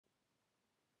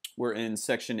We're in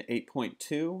section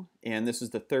 8.2, and this is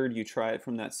the third you try it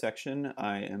from that section.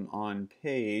 I am on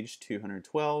page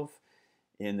 212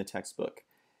 in the textbook.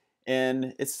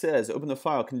 And it says, open the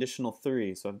file, conditional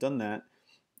 3. So I've done that.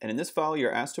 And in this file,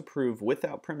 you're asked to prove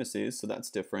without premises, so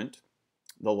that's different,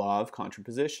 the law of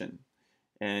contraposition.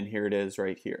 And here it is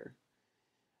right here.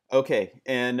 Okay,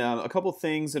 and a couple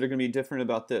things that are going to be different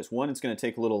about this. One, it's going to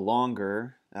take a little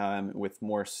longer with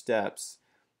more steps.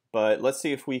 But let's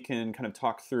see if we can kind of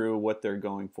talk through what they're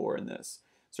going for in this.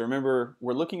 So remember,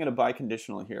 we're looking at a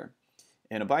biconditional here.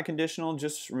 And a biconditional,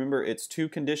 just remember, it's two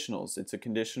conditionals. It's a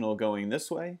conditional going this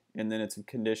way, and then it's a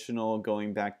conditional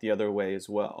going back the other way as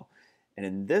well. And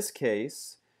in this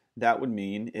case, that would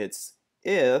mean it's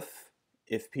if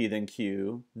P then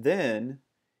Q, then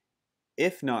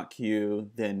if not Q,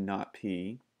 then not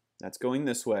P. That's going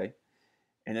this way.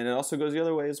 And then it also goes the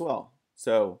other way as well.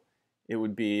 So it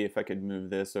would be, if I could move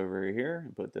this over here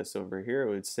and put this over here, it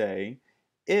would say,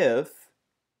 if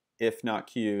not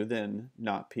Q, then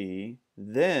not P,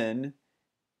 then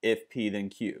if P, then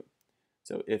Q.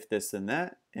 So if this, then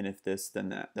that, and if this, then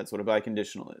that. That's what a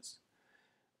biconditional is.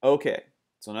 Okay,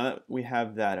 so now that we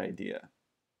have that idea,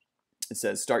 it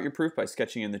says, start your proof by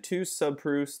sketching in the two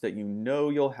subproofs that you know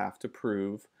you'll have to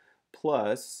prove,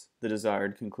 plus the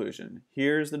desired conclusion.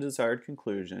 Here's the desired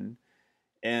conclusion.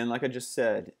 And like I just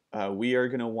said, we are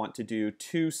going to want to do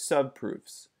two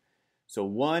subproofs. So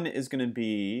one is going to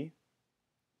be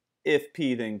if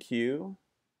P then Q,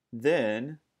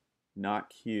 then not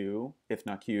Q. If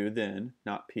not Q, then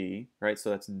not P. Right?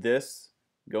 So that's this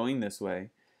going this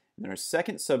way. And then our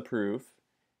second subproof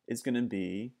is going to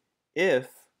be if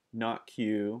not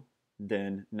Q,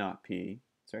 then not P.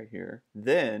 It's right here.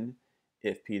 Then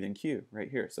if P, then Q.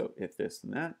 Right here. So if this, then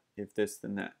that. If this,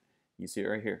 then that. You see it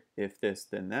right here. If this,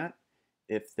 then that.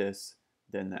 If this,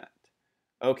 then that.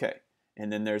 Okay,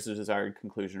 and then there's the desired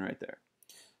conclusion right there.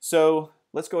 So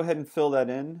let's go ahead and fill that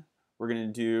in. We're going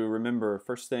to do, remember,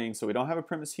 first thing, so we don't have a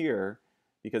premise here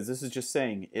because this is just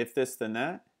saying if this, then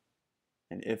that,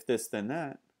 and if this, then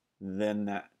that, then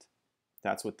that.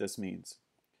 That's what this means.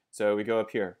 So we go up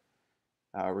here.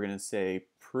 We're going to say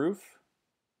proof,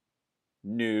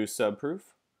 new subproof,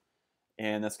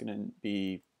 and that's going to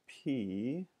be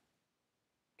P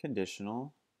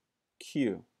conditional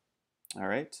Q. All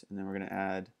right, and then we're going to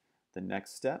add the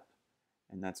next step,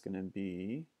 and that's going to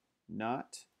be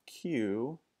not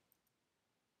Q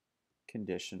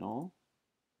conditional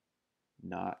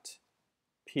not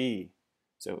P.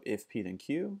 So if P then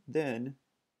Q, then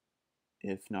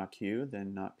if not Q,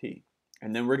 then not P.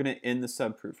 And then we're going to end the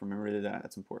subproof. Remember that,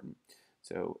 that's important.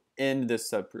 So end this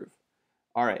subproof.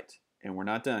 All right, and we're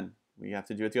not done. We have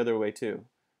to do it the other way too.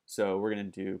 So we're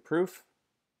going to do proof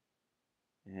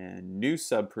and new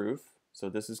subproof. So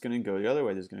this is going to go the other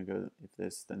way. This is going to go if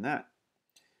this, then that.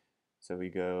 So we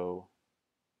go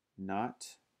not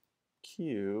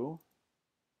Q,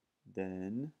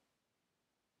 then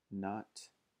not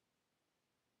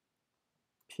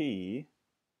P,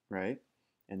 right?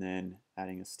 And then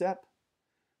adding a step,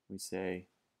 we say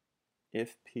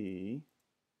if P,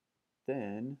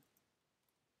 then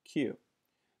Q.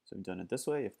 So we've done it this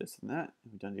way, if this, then that.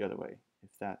 And we've done it the other way,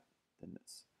 if that, then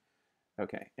this.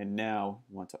 Okay, and now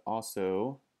we want to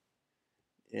also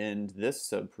end this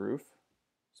subproof.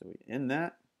 So we end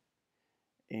that,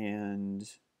 and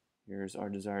here's our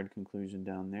desired conclusion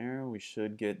down there. We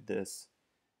should get this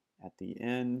at the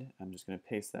end. I'm just going to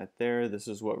paste that there. This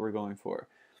is what we're going for.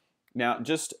 Now,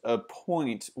 just a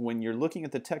point, when you're looking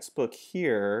at the textbook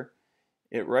here,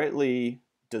 it rightly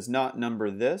does not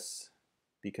number this,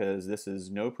 because this is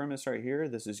no premise right here.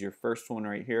 This is your first one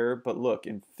right here. But look,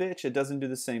 in Fitch, it doesn't do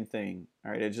the same thing.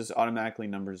 All right, it just automatically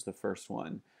numbers the first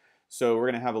one. So we're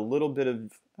going to have a little bit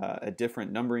of a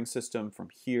different numbering system from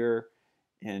here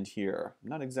and here. I'm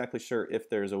not exactly sure if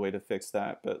there's a way to fix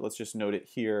that, but let's just note it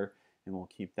here, and we'll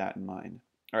keep that in mind.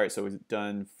 All right, so we've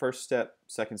done first step,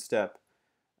 second step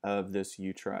of this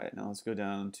you try it. Now let's go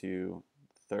down to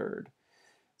third.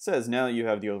 It says, now that you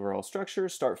have the overall structure,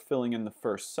 start filling in the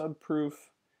first subproof.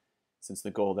 Since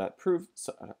the goal of that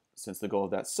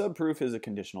subproof is a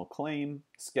conditional claim,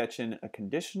 sketch in a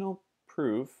conditional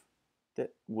proof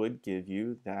that would give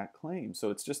you that claim. So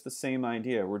it's just the same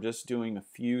idea. We're just doing a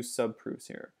few subproofs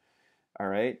here. All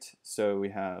right, so we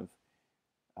have,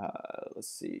 let's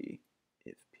see,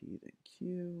 if P then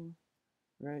Q,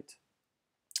 right?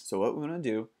 So what we want to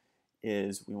do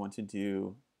is we want to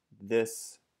do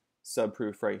this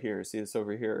subproof right here. See this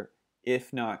over here?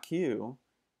 If not Q,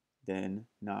 then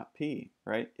not P,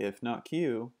 right? If not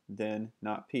Q, then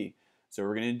not P. So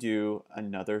we're going to do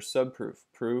another subproof.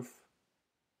 Proof,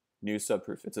 new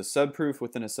subproof. It's a subproof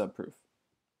within a subproof.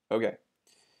 Okay.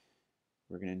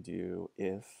 we're going to do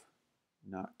if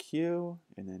not Q,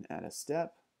 and then add a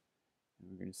step, and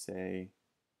we're going to say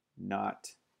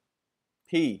not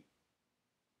P.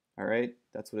 All right,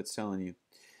 that's what it's telling you.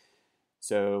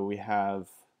 So we have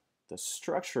the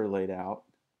structure laid out.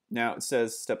 Now it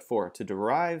says step 4, to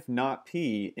derive not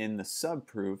P in the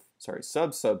sub-subproof,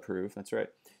 that's right,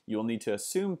 you will need to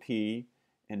assume P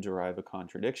and derive a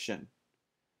contradiction.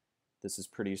 This is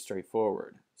pretty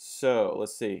straightforward. So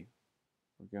let's see,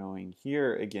 we're going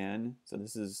here again, so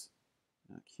this is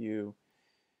not Q,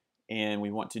 and we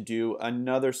want to do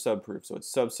another subproof, so it's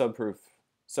sub-subproof,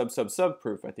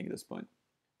 sub-sub-subproof I think at this point.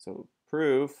 So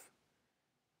proof,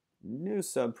 new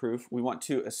subproof, we want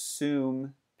to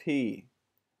assume P.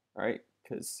 All right,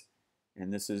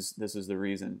 and this is the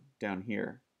reason down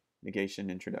here, negation,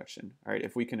 introduction. All right,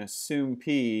 if we can assume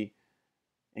P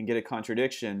and get a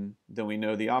contradiction, then we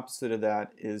know the opposite of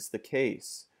that is the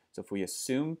case. So if we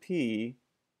assume P,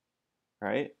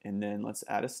 right, and then let's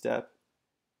add a step,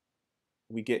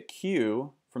 we get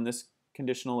Q from this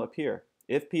conditional up here.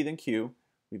 If P, then Q,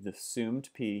 we've assumed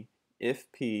P.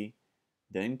 If P,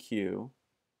 then Q,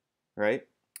 right?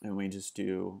 And we just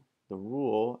do the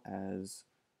rule as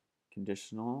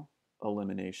conditional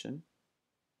elimination,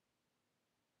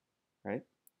 right?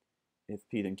 If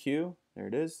P, then Q, there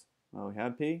it is. Well, we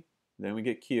have P, then we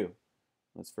get Q.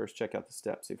 Let's first check out the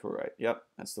steps, see if we're right. Yep,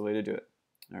 that's the way to do it.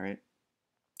 All right.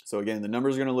 So again, the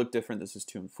numbers are going to look different. This is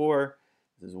 2 and 4.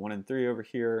 This is 1 and 3 over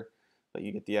here, but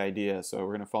you get the idea. So we're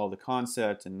going to follow the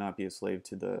concept and not be a slave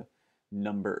to the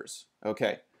numbers.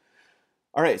 Okay.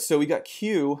 All right, so we got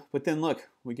Q, but then look,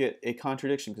 we get a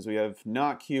contradiction because we have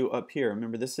not Q up here.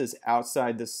 Remember, this is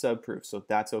outside this subproof, so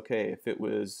that's okay. If it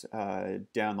was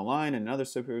down the line in another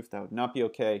subproof, that would not be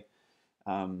okay.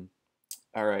 All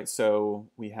right, so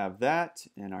we have that,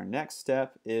 and our next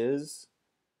step is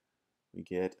we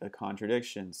get a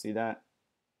contradiction. See that?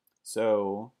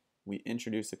 So we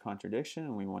introduce a contradiction,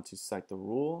 and we want to cite the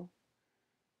rule,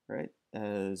 right,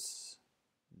 as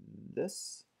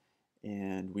this.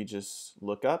 And we just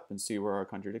look up and see where our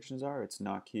contradictions are. It's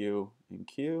not Q and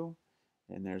Q,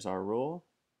 and there's our rule.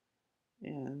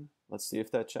 And let's see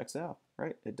if that checks out.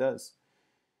 Right, it does.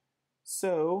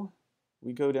 So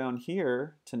we go down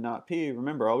here to not P.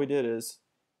 Remember, all we did is,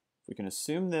 if we can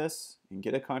assume this and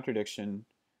get a contradiction,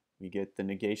 we get the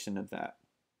negation of that,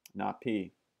 not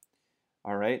P.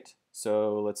 All right,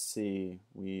 so let's see.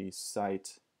 We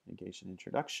cite negation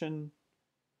introduction.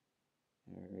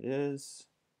 There it is.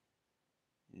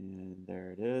 And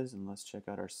there it is, and let's check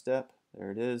out our step.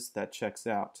 There it is, that checks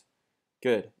out.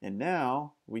 Good, and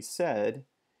now we said,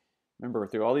 remember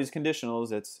through all these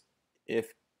conditionals, it's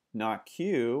if not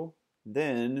Q,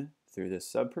 then through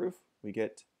this subproof, we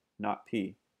get not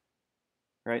P.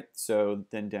 Right, so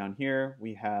then down here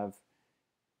we have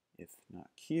if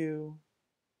not Q,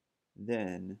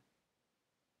 then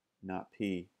not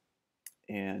P.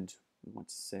 And we want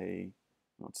to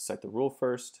cite the rule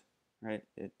first, right?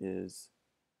 It is,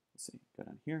 let's see, go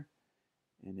down here,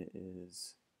 and it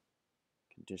is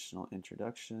conditional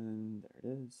introduction.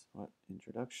 There it is. What?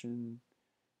 Introduction,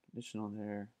 conditional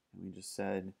there. And we just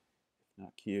said, if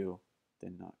not Q,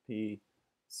 then not P.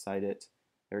 Cite it.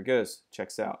 There it goes.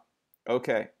 Checks out.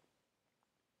 Okay.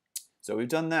 So we've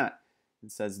done that.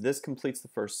 It says this completes the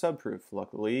first subproof.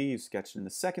 Luckily, you sketched in the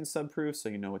second subproof, so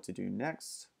you know what to do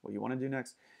next, what you want to do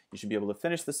next. You should be able to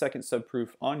finish the second subproof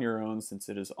on your own since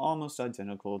it is almost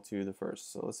identical to the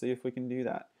first. So let's see if we can do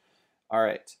that. All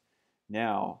right,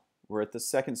 now we're at the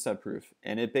second subproof,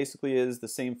 and it basically is the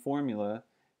same formula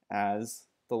as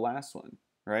the last one,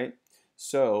 right?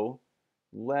 So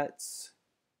let's,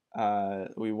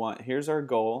 here's our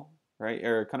goal, right?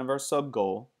 Or kind of our sub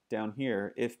goal down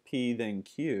here, if P then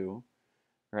Q,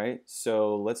 right?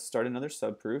 So let's start another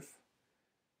subproof,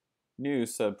 new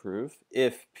subproof,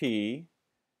 if P,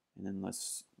 and then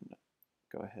let's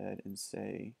go ahead and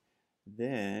say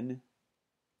then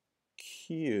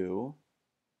Q,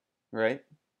 right?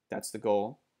 That's the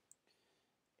goal.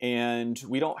 And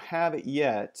we don't have it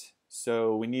yet,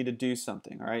 so we need to do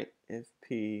something, all right? If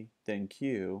P, then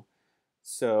Q.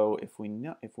 So if we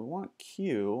want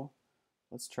Q,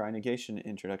 let's try negation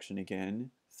introduction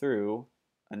again through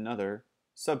another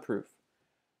subproof.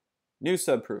 New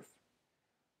subproof.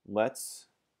 Let's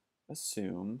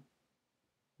assume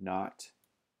not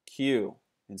Q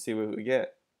and see what we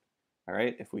get. All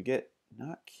right, if we get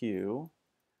not Q,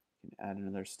 we can add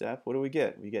another step. What do we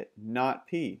get? We get not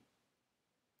P.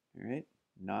 All right,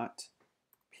 not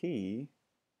P.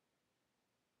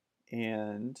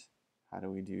 And how do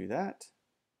we do that?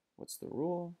 What's the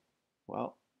rule?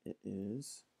 Well, it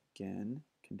is, again,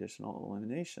 conditional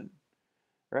elimination,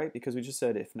 right? Because we just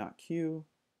said if not Q,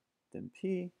 then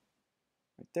P,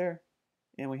 right there,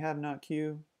 and we have not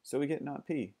Q, so we get not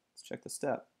P. Let's check the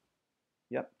step.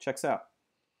 Yep, checks out.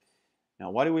 Now,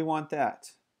 why do we want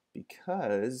that?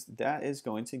 Because that is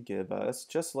going to give us,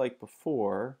 just like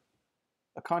before,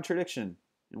 a contradiction.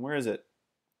 And where is it?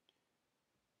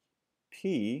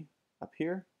 P up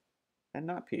here and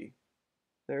not P.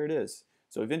 There it is.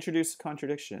 So we've introduced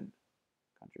contradiction.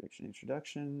 Contradiction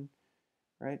introduction,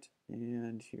 right?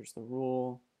 And here's the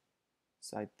rule.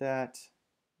 Cite that.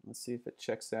 Let's see if it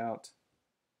checks out.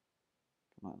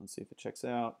 Come on, let's see if it checks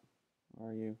out.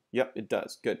 Where are you? Yep, it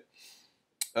does. Good.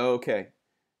 Okay.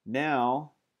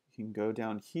 Now you can go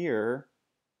down here.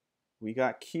 We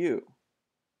got Q,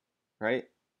 right?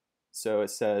 So it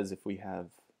says if we have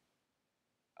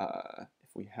that,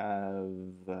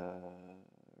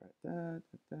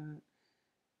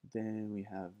 then we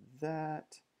have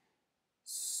that.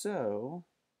 So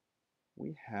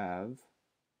we have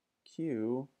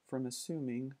Q from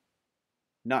assuming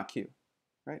not Q,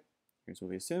 right? Here's what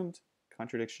we assumed,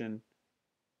 contradiction,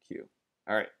 Q.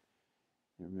 All right,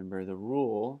 and remember the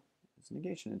rule is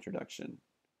negation introduction.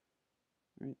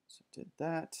 All right, so did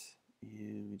that,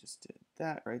 and we just did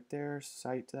that right there,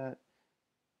 cite that.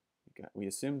 We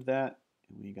assumed that,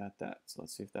 and we got that. So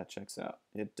let's see if that checks out.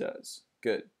 It does.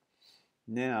 Good.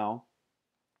 Now,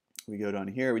 we go down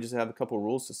here. We just have a couple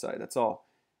rules to cite. That's all.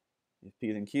 If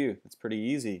P, then Q. That's pretty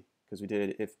easy because we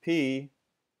did if P,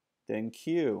 then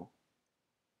Q.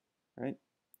 Right?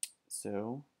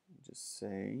 So, just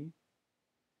say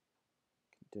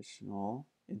conditional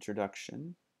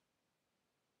introduction.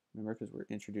 Remember, because we're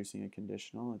introducing a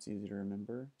conditional, it's easy to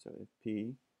remember. So if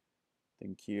P,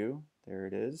 then Q. There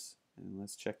it is. And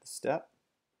let's check the step.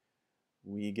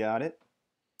 We got it.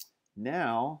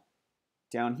 Now,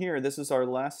 down here, this is our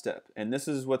last step. And this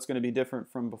is what's going to be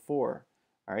different from before.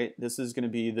 All right, this is going to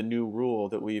be the new rule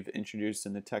that we've introduced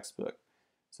in the textbook.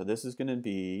 So this is going to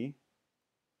be,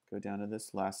 go down to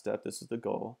this last step. This is the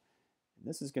goal. And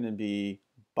this is going to be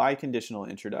biconditional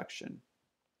introduction.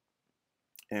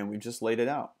 And we've just laid it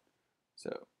out.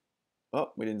 So,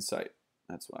 oh, we didn't cite.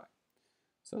 That's why.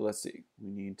 So let's see. We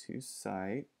need to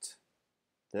cite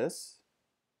this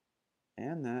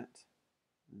and that.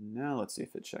 Now let's see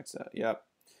if it checks out. Yep.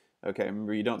 Okay,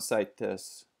 remember you don't cite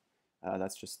this.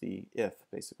 That's just the if,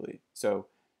 basically. So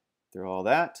through all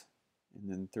that,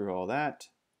 and then through all that,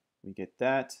 we get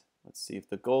that. Let's see if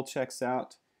the goal checks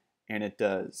out, and it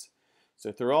does.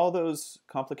 So through all those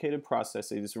complicated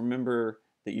processes, remember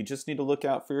that you just need to look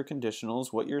out for your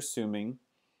conditionals, what you're assuming,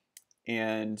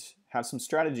 and have some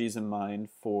strategies in mind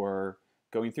for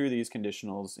going through these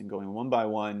conditionals and going one by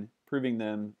one, proving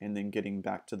them, and then getting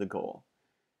back to the goal.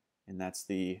 And that's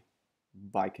the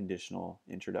biconditional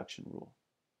introduction rule.